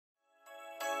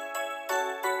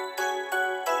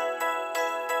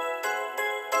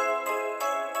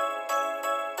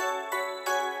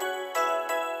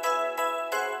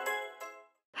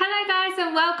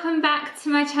welcome back to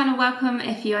my channel. Welcome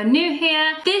if you are new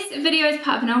here. This video is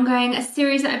part of an ongoing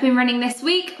series that I've been running this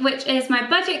week, which is my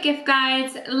budget gift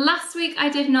guides. Last week I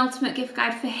did an ultimate gift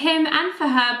guide for him and for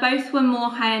her. Both were more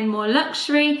high-end, more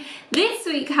luxury. This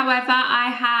week, however,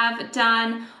 I have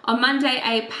done on Monday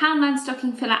a Poundland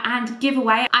stocking filler and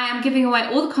giveaway. I am giving away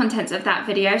all the contents of that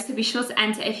video, so be sure to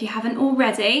enter if you haven't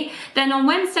already. Then on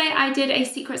Wednesday I did a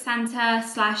Secret Santa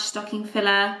 / stocking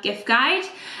filler gift guide,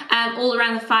 all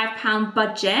around the £5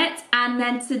 budget. And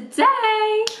then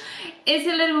today is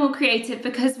a little more creative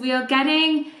because we are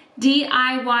getting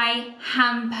DIY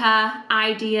hamper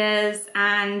ideas,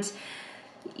 and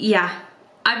yeah,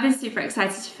 I've been super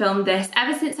excited to film this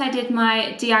ever since I did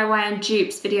my DIY and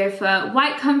dupes video for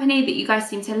White Company that you guys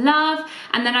seem to love,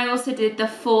 and then I also did the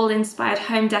fall inspired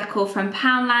home decor from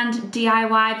Poundland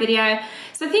DIY video.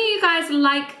 So I think you guys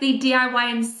like the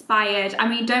DIY inspired. I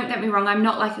mean, don't get me wrong, I'm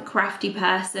not like a crafty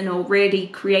person or really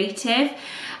creative.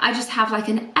 I just have like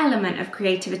an element of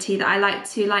creativity that I like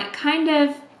to kind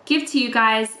of give to you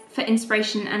guys for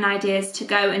inspiration and ideas to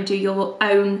go and do your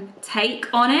own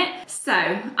take on it. So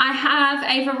I have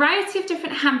a variety of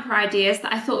different hamper ideas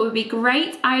that I thought would be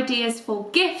great ideas for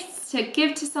gifts to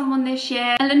give to someone this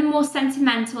year, a little more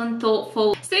sentimental and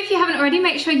thoughtful. So if you haven't already,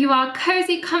 make sure you are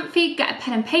cozy, comfy, get a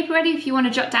pen and paper ready if you want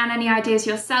to jot down any ideas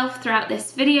yourself throughout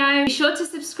this video. Be sure to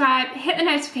subscribe, hit the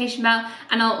notification bell,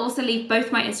 and I'll also leave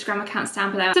both my Instagram accounts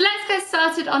down below. So let's get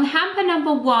started on hamper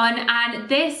number one, and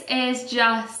this is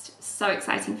just so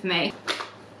exciting for me.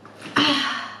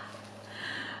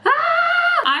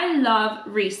 I love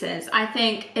Reese's. I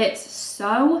think it's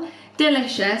so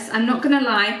delicious. I'm not gonna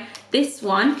lie, this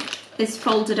one is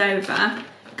folded over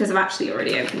because I've actually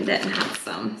already opened it and had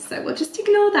some, so we'll just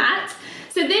ignore that.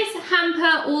 So this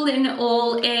hamper, all in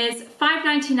all, is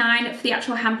 $5.99 for the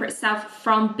actual hamper itself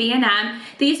from B&M.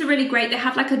 These are really great. They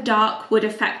have like a dark wood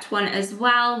effect one as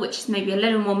well, which is maybe a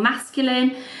little more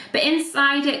masculine. But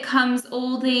inside it comes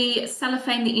all the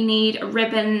cellophane that you need, a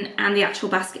ribbon, and the actual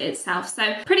basket itself.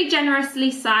 So pretty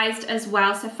generously sized as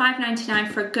well. So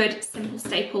 $5.99 for a good, simple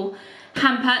staple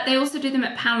hamper. They also do them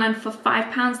at Poundland for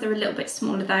 £5. They're a little bit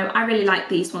smaller though. I really like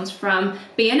these ones from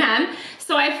B&M.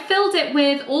 So I've filled it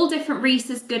with all different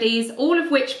Reese's goodies, all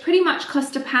of which pretty much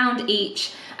cost £1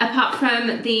 each, apart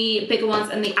from the bigger ones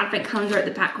and the advent calendar at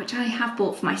the back, which I have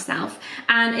bought for myself.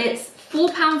 And it's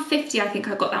 £4.50, I think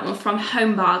I got that one from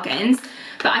Home Bargains.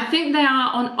 But I think they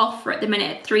are on offer at the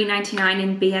minute at $3.99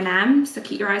 in B&M. So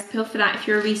keep your eyes peeled for that if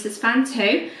you're a Reese's fan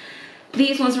too.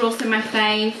 These ones are also my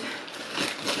fave.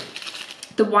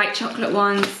 The white chocolate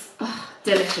ones, oh,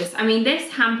 delicious. I mean, this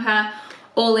hamper,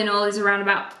 all in all, is around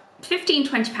about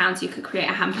 £15–20. You could create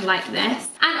a hamper like this.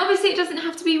 And obviously it doesn't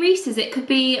have to be Reese's. It could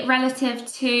be relative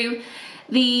to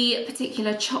the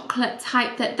particular chocolate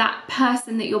type that that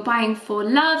person that you're buying for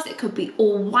loves. It could be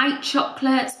all white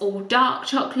chocolates, all dark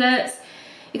chocolates.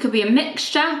 It could be a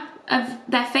mixture of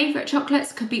their favourite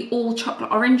chocolates. It could be all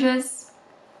chocolate oranges.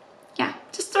 Yeah,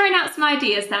 just throwing out some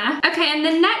ideas there. Okay, and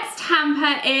the next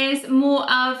hamper is more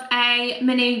of a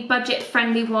mini budget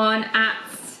friendly one at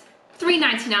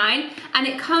 $3.99, and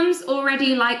it comes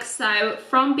already like so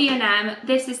from B&M.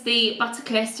 This is the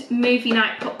Butterkist movie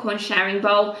night popcorn sharing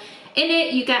bowl. In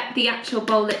it you get the actual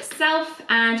bowl itself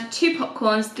and 2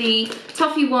 popcorns. The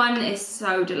toffee one is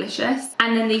so delicious,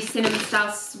 and then the cinnamon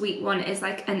style sweet one is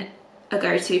like a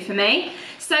go-to for me.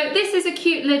 So this is a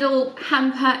cute little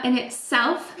hamper in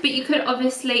itself, but you could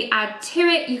obviously add to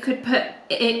it. You could put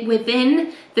it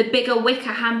within the bigger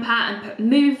wicker hamper and put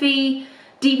movie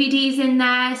DVDs in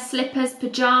there, slippers,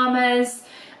 pajamas,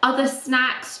 other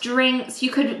snacks, drinks. You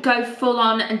could go full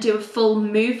on and do a full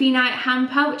movie night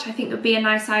hamper, which I think would be a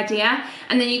nice idea.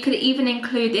 And then you could even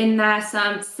include in there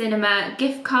some cinema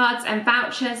gift cards and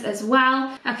vouchers as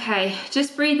well. Okay,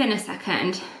 just breathe in a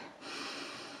second.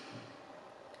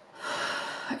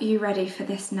 Are you ready for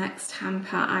this next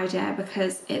hamper idea?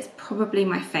 Because it's probably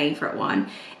my favourite one.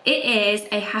 It is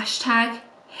a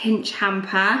 #Hinch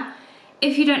hamper.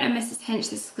 If you don't know Mrs. Hinch,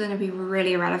 this is going to be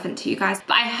really irrelevant to you guys,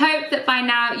 but I hope that by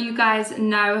now you guys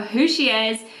know who she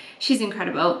is. She's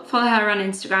incredible. Follow her on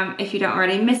Instagram if you don't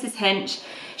already, Mrs. Hinch.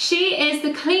 She is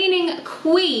the cleaning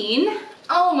queen.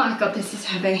 Oh my god, this is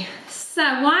heavy. So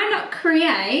why not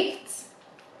create,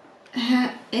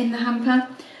 in the hamper,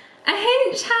 a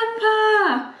Hinch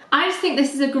hamper? I just think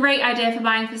this is a great idea for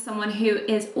buying for someone who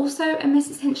is also a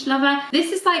Mrs. Hinch lover.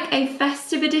 This is like a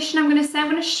festive edition, I'm gonna say. I'm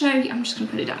gonna show you, I'm just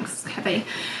gonna put it down because it's heavy.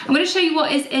 I'm gonna show you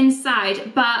what is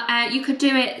inside, but you could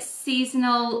do it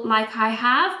seasonal like I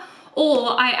have,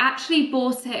 or I actually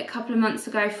bought it a couple of months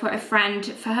ago for a friend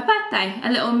for her birthday,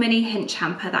 a little mini hinge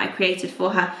hamper that I created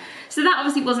for her. So that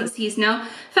obviously wasn't seasonal.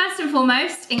 First and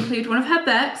foremost, include one of her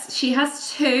books. She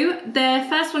has two. The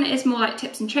first one is more like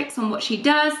tips and tricks on what she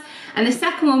does. And the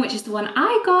second one, which is the one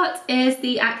I got, is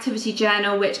the activity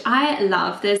journal, which I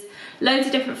love. There's loads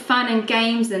of different fun and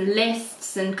games and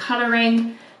lists and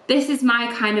colouring. This is my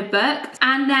kind of book.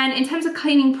 And then in terms of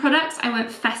cleaning products, I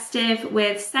went festive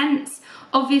with scents.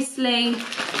 Obviously,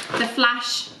 the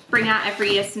Flash bring out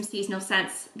every year some seasonal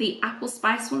scents. The apple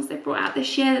spice ones they brought out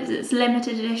this year, it's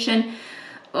limited edition.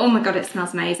 Oh my god, it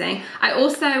smells amazing. I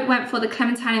also went for the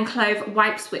clementine and clove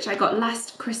wipes, which I got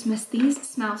last Christmas. These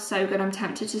smell so good, I'm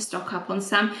tempted to stock up on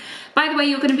some. By the way,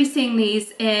 you're going to be seeing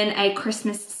these in a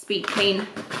Christmas speed clean,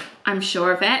 I'm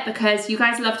sure of it, because you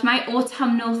guys loved my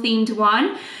autumnal themed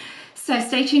one. So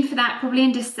stay tuned for that, probably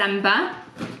in December.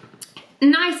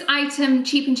 Nice item,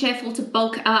 cheap and cheerful to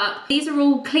bulk up. These are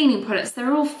all cleaning products.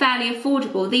 They're all fairly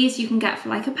affordable. These you can get for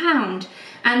like £1.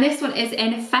 And this one is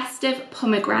in festive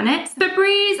pomegranate.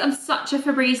 Febreze, I'm such a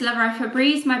Febreze lover. I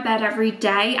Febreze my bed every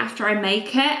day after I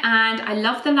make it. And I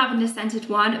love the lavender scented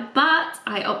one, but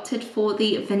I opted for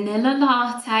the vanilla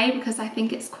latte because I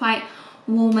think it's quite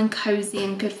warm and cozy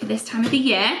and good for this time of the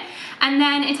year. And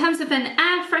then in terms of an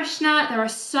air freshener, there are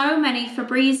so many.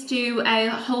 Febreze do a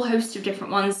whole host of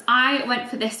different ones. I went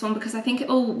for this one because I think it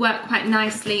will work quite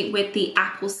nicely with the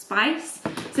apple spice.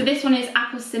 So this one is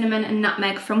apple, cinnamon and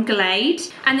nutmeg from Glade.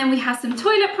 And then we have some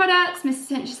toilet products. Mrs.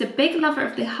 Finch is a big lover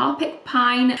of the Harpic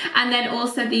Pine. And then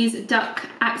also these Duck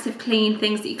Active Clean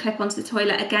things that you clip onto the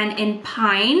toilet, again in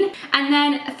pine. And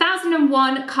then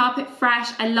 1001 Carpet Fresh.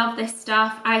 I love this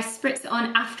stuff. I spritz it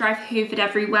on after I've hoovered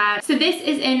everywhere. So this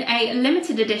is in a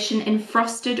limited edition in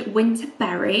frosted winter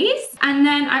berries. And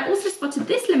then I also spotted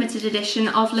this limited edition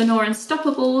of Lenore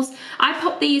Unstoppables. I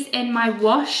pop these in my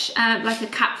wash, like a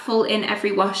capful in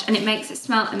every wash, and it makes it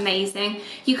smell amazing.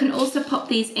 You can also pop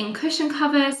these in cushion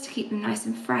covers to keep them nice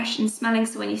and fresh and smelling,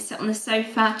 so when you sit on the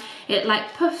sofa it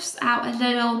like puffs out a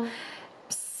little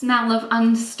smell of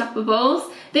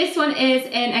Unstoppables. This one is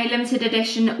in a limited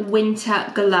edition Winter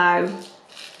Glow.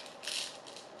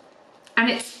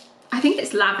 And I think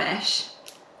it's Lavish.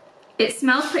 It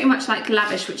smells pretty much like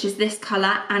Lavish, which is this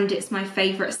colour, and it's my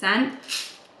favourite scent.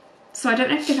 So I don't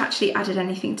know if they've actually added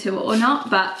anything to it or not,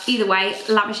 but either way,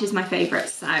 Lavish is my favourite,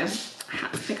 so I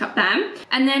had to pick up them.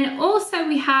 And then also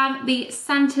we have the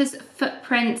Santa's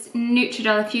Footprints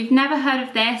Nutridol. If you've never heard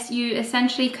of this, you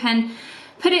essentially can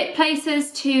put it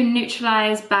places to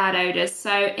neutralise bad odours.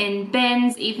 So in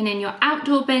bins, even in your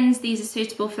outdoor bins, these are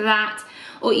suitable for that.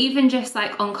 Or even just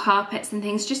like on carpets and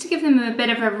things, just to give them a bit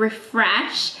of a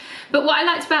refresh. But what I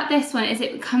liked about this one is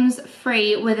it comes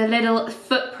free with a little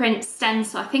footprint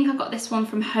stencil. I think I got this one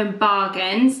from Home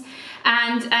Bargains.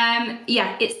 And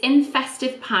yeah, it's in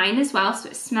festive pine as well, so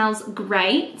it smells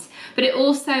great. But it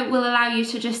also will allow you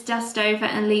to just dust over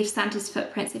and leave Santa's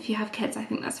footprints if you have kids. I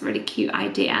think that's a really cute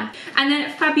idea. And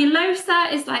then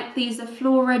Fabulosa is like the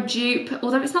Zaflora dupe,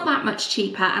 although it's not that much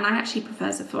cheaper, and I actually prefer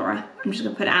Zaflora. I'm just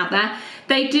gonna put it out there.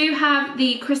 They do have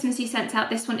the Christmassy scents out.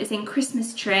 This one is in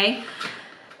Christmas Tree.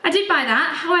 I did buy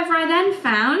that, however I then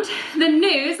found the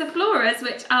new Zafloras,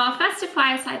 which are Festive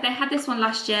Fireside. They had this one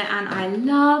last year and I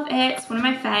love it, it's one of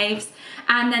my faves.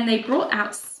 And then they brought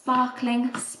out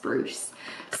Sparkling Spruce.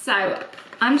 So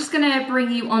I'm just gonna bring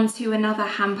you onto another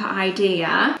hamper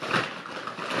idea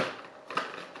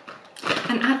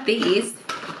and add these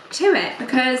to it,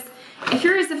 because if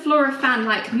you're a Zaflora fan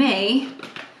like me,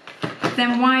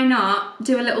 then why not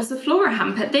do a little Zaflora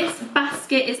hamper? This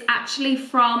basket is actually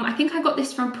from, I think I got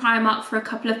this from Primark for a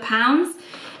couple of pounds,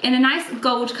 in a nice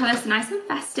gold colour, so nice and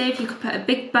festive. You could put a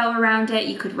big bow around it,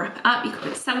 you could wrap it up, you could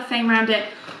put cellophane around it,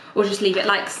 or just leave it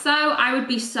like so. I would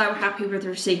be so happy with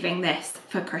receiving this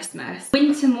for Christmas.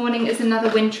 Winter Morning is another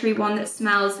wintry one that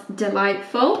smells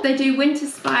delightful. They do Winter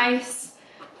Spice,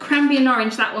 Cranberry and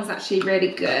Orange, that one's actually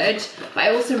really good, but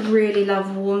I also really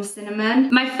love Warm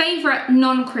Cinnamon. My favourite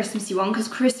non-Christmassy one, because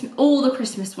all the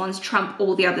Christmas ones trump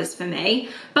all the others for me,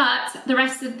 but the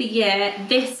rest of the year,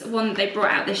 this one that they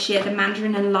brought out this year, the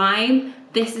Mandarin and Lime,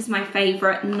 this is my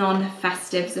favourite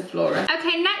non-festive Zaflora.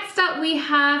 Okay, next up we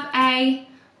have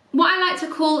what I like to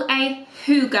call a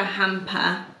hygge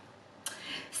hamper.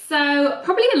 So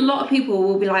probably a lot of people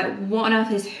will be like, what on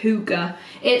earth is hygge?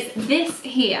 It's this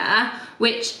here,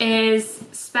 which is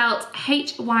spelt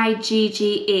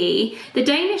H-Y-G-G-E, the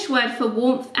Danish word for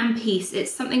warmth and peace.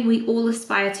 It's something we all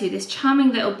aspire to. This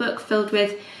charming little book filled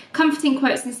with comforting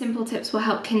quotes and simple tips will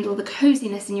help kindle the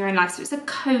coziness in your own life. So it's a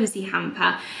cozy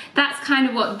hamper. That's kind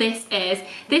of what this is.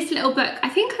 This little book, I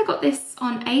think I got this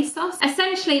on ASOS.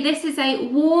 Essentially, this is a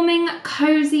warming,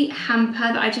 cozy hamper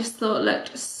that I just thought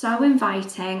looked so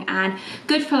inviting and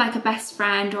good for like a best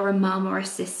friend or a mum or a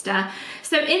sister.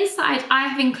 So inside I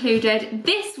have included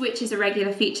this, which is a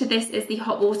regular feature. This is the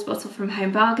hot water bottle from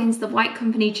Home Bargains, the White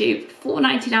Company dupe,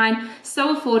 $4.99,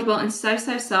 so affordable and so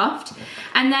soft.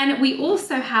 And then we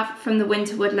also have from the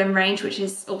Winter Woodland range, which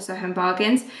is also Home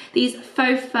Bargains, these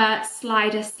faux fur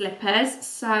slider slippers.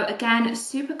 So again,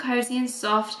 super cozy and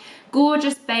soft,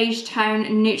 gorgeous beige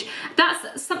tone, neutral.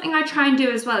 That's something I try and do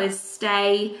as well, is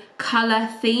stay colour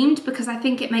themed, because I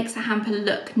think it makes a hamper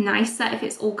look nicer if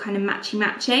it's all kind of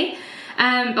matchy.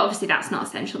 But obviously that's not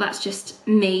essential, that's just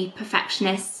me,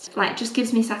 perfectionist. Like, just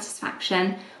gives me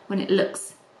satisfaction when it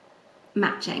looks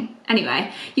matching.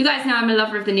 Anyway, you guys know I'm a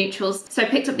lover of the neutrals, so I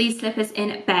picked up these slippers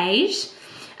in beige.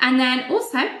 And then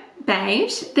also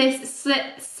beige, this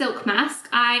silk mask.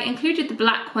 I included the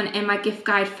black one in my gift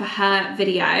guide for her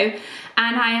video, and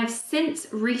I have since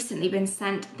recently been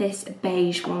sent this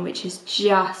beige one, which is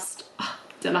just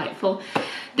delightful.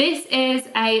 This is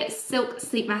a silk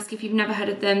sleep mask. If you've never heard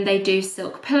of them, they do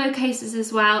silk pillowcases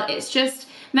as well. It's just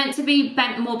meant to be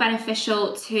more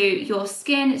beneficial to your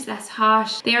skin. It's less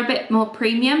harsh. They are a bit more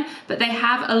premium, but they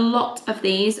have a lot of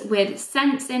these with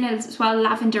scents in as well,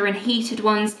 lavender and heated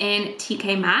ones in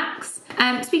TK Maxx.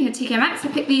 Speaking of TK Maxx, I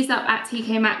picked these up at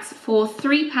TK Maxx for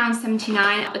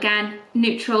 £3.79. Again,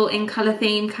 neutral in colour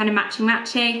theme, kind of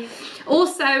matchy.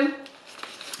 Also,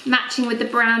 matching with the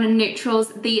brown and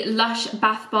neutrals, the Lush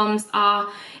bath bombs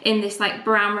are in this like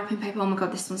brown wrapping paper. Oh my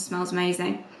god, this one smells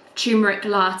amazing. Turmeric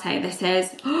latte this is.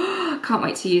 Can't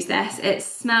wait to use this. It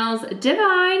smells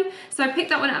divine. So I picked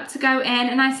that one up to go in.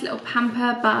 A nice little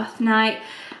pamper bath night.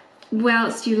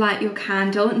 Whilst you light your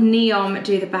candle. Neon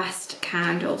do the best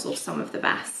candles, or some of the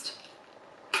best.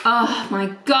 Oh my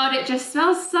god, it just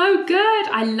smells so good.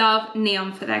 I love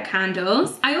Neon for their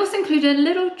candles. I also included a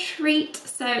little treat.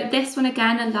 So this one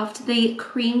again, I loved the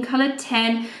cream coloured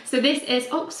tin. So this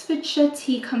is Oxfordshire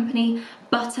Tea Company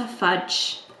Butter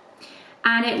Fudge.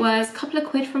 And it was a couple of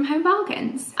quid from Home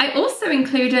Bargains. I also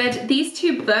included these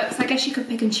two books. I guess you could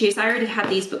pick and choose. I already had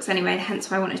these books anyway, hence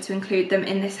why I wanted to include them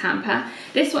in this hamper.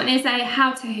 This one is a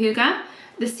How to Hygge,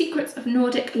 The Secrets of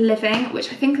Nordic Living,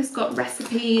 which I think has got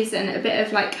recipes and a bit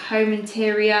of like home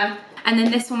interior. And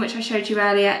then this one, which I showed you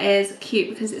earlier, is cute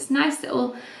because it's nice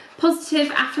little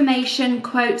positive affirmation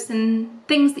quotes and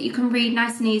things that you can read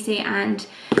nice and easy, and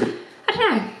I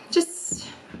don't know, just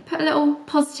put a little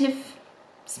positive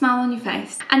smile on your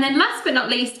face. And then last but not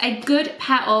least, a good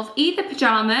pair of either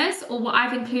pajamas, or what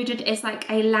I've included is like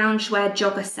a loungewear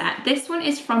jogger set. This one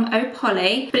is from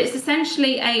Opoly, but it's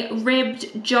essentially a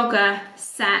ribbed jogger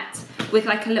set with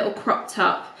like a little crop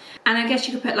top. And I guess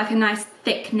you could put like a nice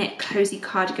thick knit cozy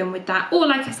cardigan with that, or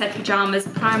like I said, pajamas.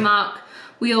 Primark,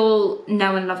 we all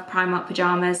know and love Primark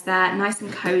pajamas. They're nice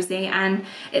and cozy, and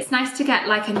it's nice to get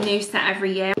like a new set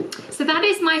every year. So that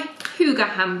is my Hygge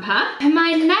hamper. And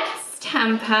my next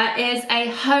hamper is a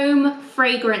home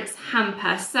fragrance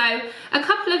hamper. So a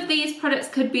couple of these products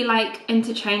could be like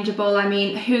interchangeable. I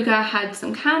mean, Hygge had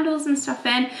some candles and stuff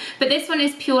in, but this one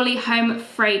is purely home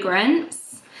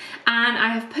fragrance. And I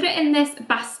have put it in this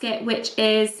basket, which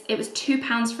is, it was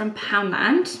 £2 from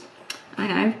Poundland. I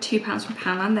know, £2 from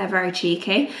Poundland, they're very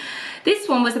cheeky. This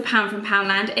one was £1 from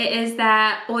Poundland. It is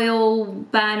their oil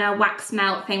burner wax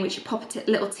melt thing, which you pop a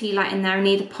little tea light in there and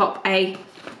either pop a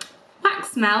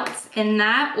wax melts in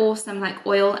there or some like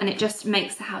oil, and it just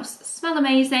makes the house smell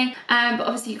amazing. But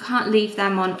obviously you can't leave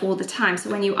them on all the time, so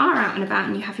when you are out and about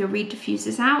and you have your reed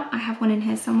diffusers out, I have one in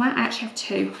here somewhere. I actually have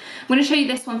two. I'm going to show you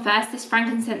this one first, this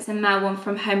frankincense and myrrh one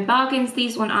from Home Bargains.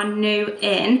 These one are new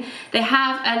in. They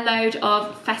have a load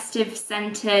of festive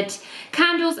scented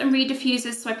candles and reed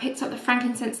diffusers, so I picked up the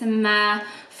frankincense and myrrh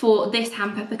for this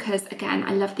hamper because again,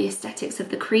 I love the aesthetics of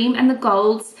the cream and the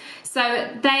golds, so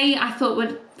they I thought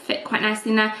would fit quite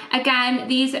nicely in there. Again,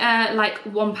 these are like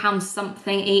 £1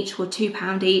 something each or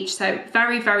 £2 each, so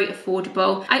very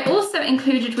affordable. I also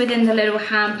included within the little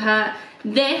hamper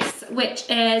this, which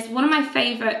is one of my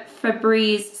favourite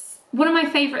Febreze, one of my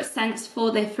favourite scents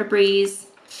for the Febreze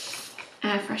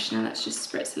air freshener. Let's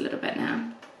just spritz a little bit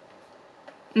now.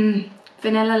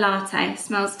 Vanilla latte,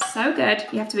 smells so good.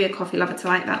 You have to be a coffee lover to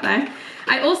like that though.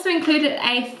 I also included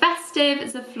a festive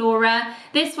Zaflora.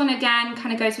 This one again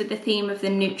kind of goes with the theme of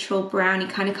the neutral brownie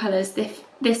kind of colours.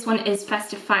 This one is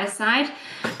Festive Fireside,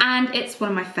 and it's one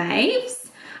of my faves.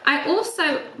 I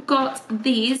also got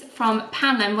these from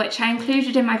Poundland, which I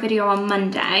included in my video on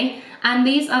Monday, and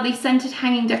these are the scented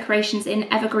hanging decorations in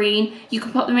evergreen. You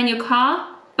can pop them in your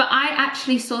car But I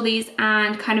actually saw these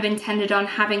and kind of intended on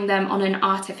having them on an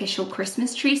artificial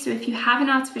Christmas tree. So if you have an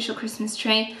artificial Christmas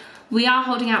tree, we are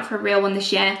holding out for a real one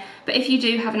this year. But if you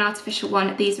do have an artificial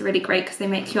one, these are really great because they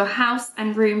make your house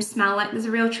and room smell like there's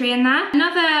a real tree in there.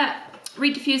 Another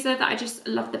reed diffuser that I just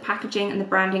love the packaging and the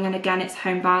branding, and again, it's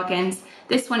Home Bargains.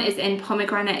 This one is in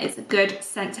pomegranate. It's a good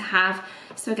scent to have.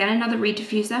 So again, another reed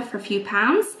diffuser for a few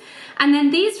pounds. And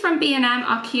then these from B&M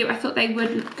are cute. I thought they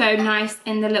would go nice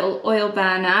in the little oil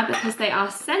burner because they are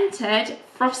scented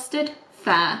frosted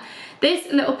fir.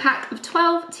 This little pack of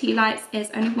 12 tea lights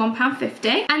is only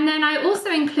 £1.50. And then I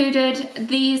also included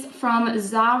these from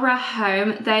Zara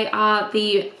Home. They are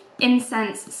the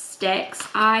incense sticks.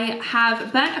 I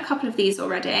have burnt a couple of these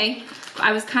already, but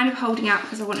I was kind of holding out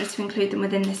because I wanted to include them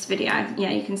within this video.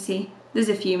 Yeah, you can see there's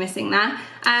a few missing there.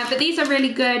 But these are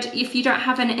really good if you don't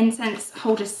have an incense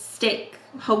holder stick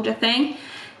holder thing.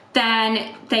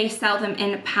 Then they sell them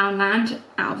in Poundland,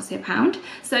 obviously a pound.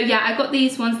 So yeah, I got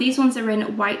these ones. These ones are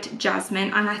in white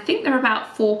jasmine and I think they're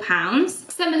about £4.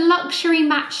 Some luxury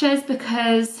matches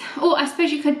because, oh, I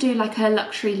suppose you could do like a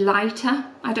luxury lighter.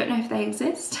 I don't know if they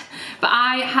exist, but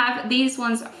I have these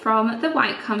ones from the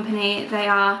White Company. They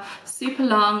are super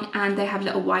long and they have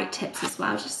little white tips as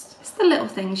well. Just, it's the little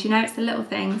things, you know, it's the little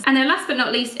things. And then last but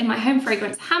not least, in my home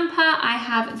fragrance hamper, I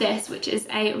have this, which is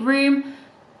a room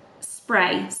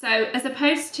spray. So as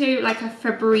opposed to like a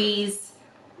Febreze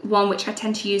one, which I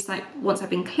tend to use like once I've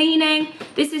been cleaning,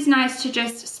 this is nice to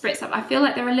just spritz up. I feel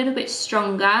like they're a little bit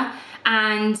stronger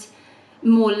and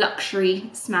more luxury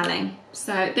smelling.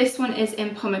 So this one is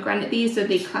in pomegranate. These are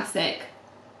the classic,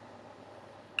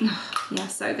 oh, yeah,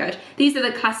 so good. These are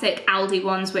the classic Aldi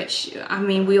ones, which I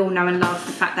mean we all know and love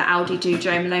the fact that Aldi do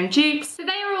Jo Malone dupes. So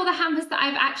they are all the hampers that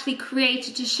I've actually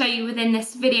created to show you within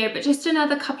this video, but just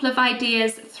another couple of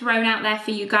ideas thrown out there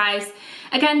for you guys.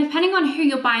 Again, depending on who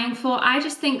you're buying for, I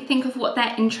just think of what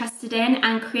they're interested in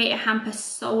and create a hamper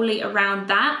solely around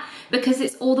that, because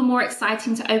it's all the more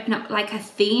exciting to open up like a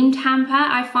themed hamper,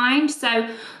 I find. So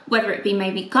whether it be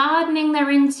maybe gardening they're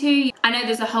into. I know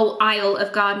there's a whole aisle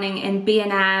of gardening in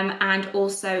B&M and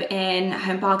also in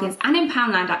Home Bargains and in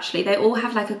Poundland actually. They all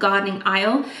have like a gardening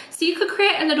aisle. So you could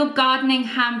create a little gardening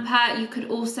hamper. You could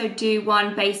also do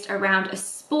one based around a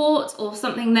sport or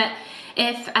something that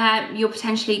if you're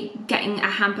potentially getting a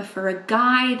hamper for a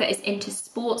guy that is into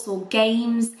sports or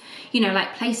games, you know,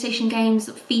 like PlayStation games,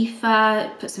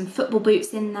 FIFA, put some football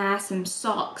boots in there, some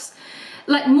socks.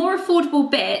 Like more affordable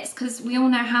bits, because we all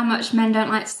know how much men don't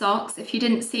like socks if you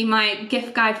didn't see my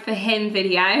gift guide for him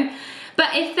video.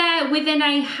 But if they're within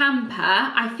a hamper,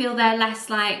 I feel they're less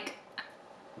like,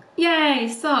 yay,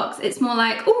 socks. It's more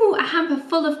like, ooh, a hamper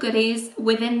full of goodies.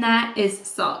 Within there is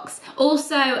socks.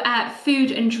 Also, food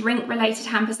and drink related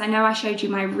hampers. I know I showed you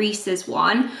my Reese's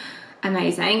one.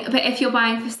 Amazing. But if you're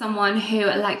buying for someone who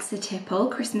likes a tipple,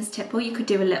 Christmas tipple, you could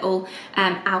do a little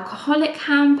alcoholic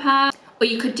hamper. Or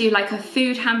you could do like a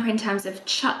food hamper in terms of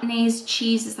chutneys,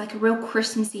 cheeses, like a real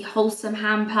Christmassy, wholesome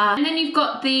hamper. And then you've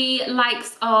got the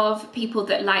likes of people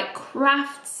that like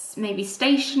crafts, maybe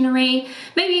stationery,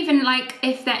 maybe even like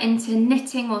if they're into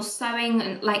knitting or sewing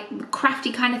and like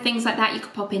crafty kind of things like that, you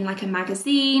could pop in like a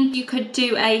magazine. You could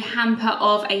do a hamper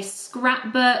of a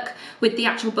scrapbook with the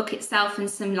actual book itself and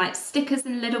some like stickers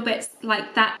and little bits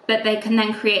like that they can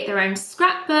then create their own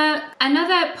scrapbook.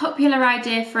 Another popular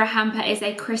idea for a hamper is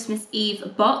a Christmas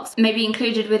Eve box. Maybe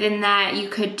included within there you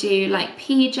could do like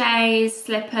PJs,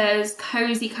 slippers,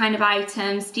 cozy kind of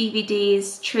items,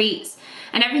 DVDs, treats,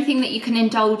 and everything that you can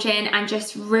indulge in and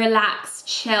just relax,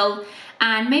 chill,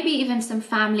 and maybe even some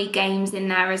family games in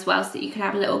there as well, so that you could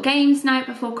have a little games night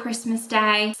before Christmas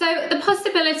Day. So the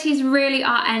possibilities really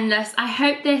are endless. I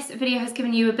hope this video has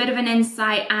given you a bit of an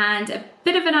insight and a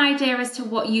bit of an idea as to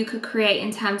what you could create in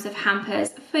terms of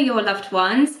hampers for your loved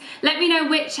ones. Let me know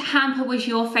which hamper was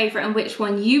your favourite and which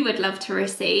one you would love to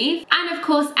receive. And of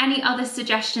course, any other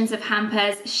suggestions of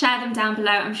hampers, share them down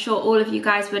below. I'm sure all of you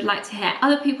guys would like to hear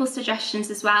other people's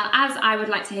suggestions as well, as I would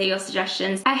like to hear your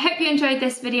suggestions. I hope you enjoyed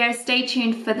this video. Stay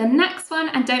tuned for the next one,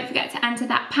 and don't forget to enter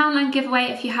that Poundland giveaway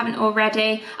if you haven't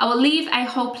already. I will leave a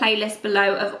whole playlist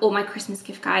below of all my Christmas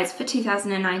gift guides for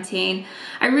 2019.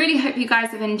 I really hope you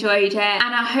guys have enjoyed it,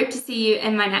 and I hope to see you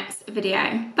in my next video.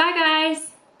 Bye guys!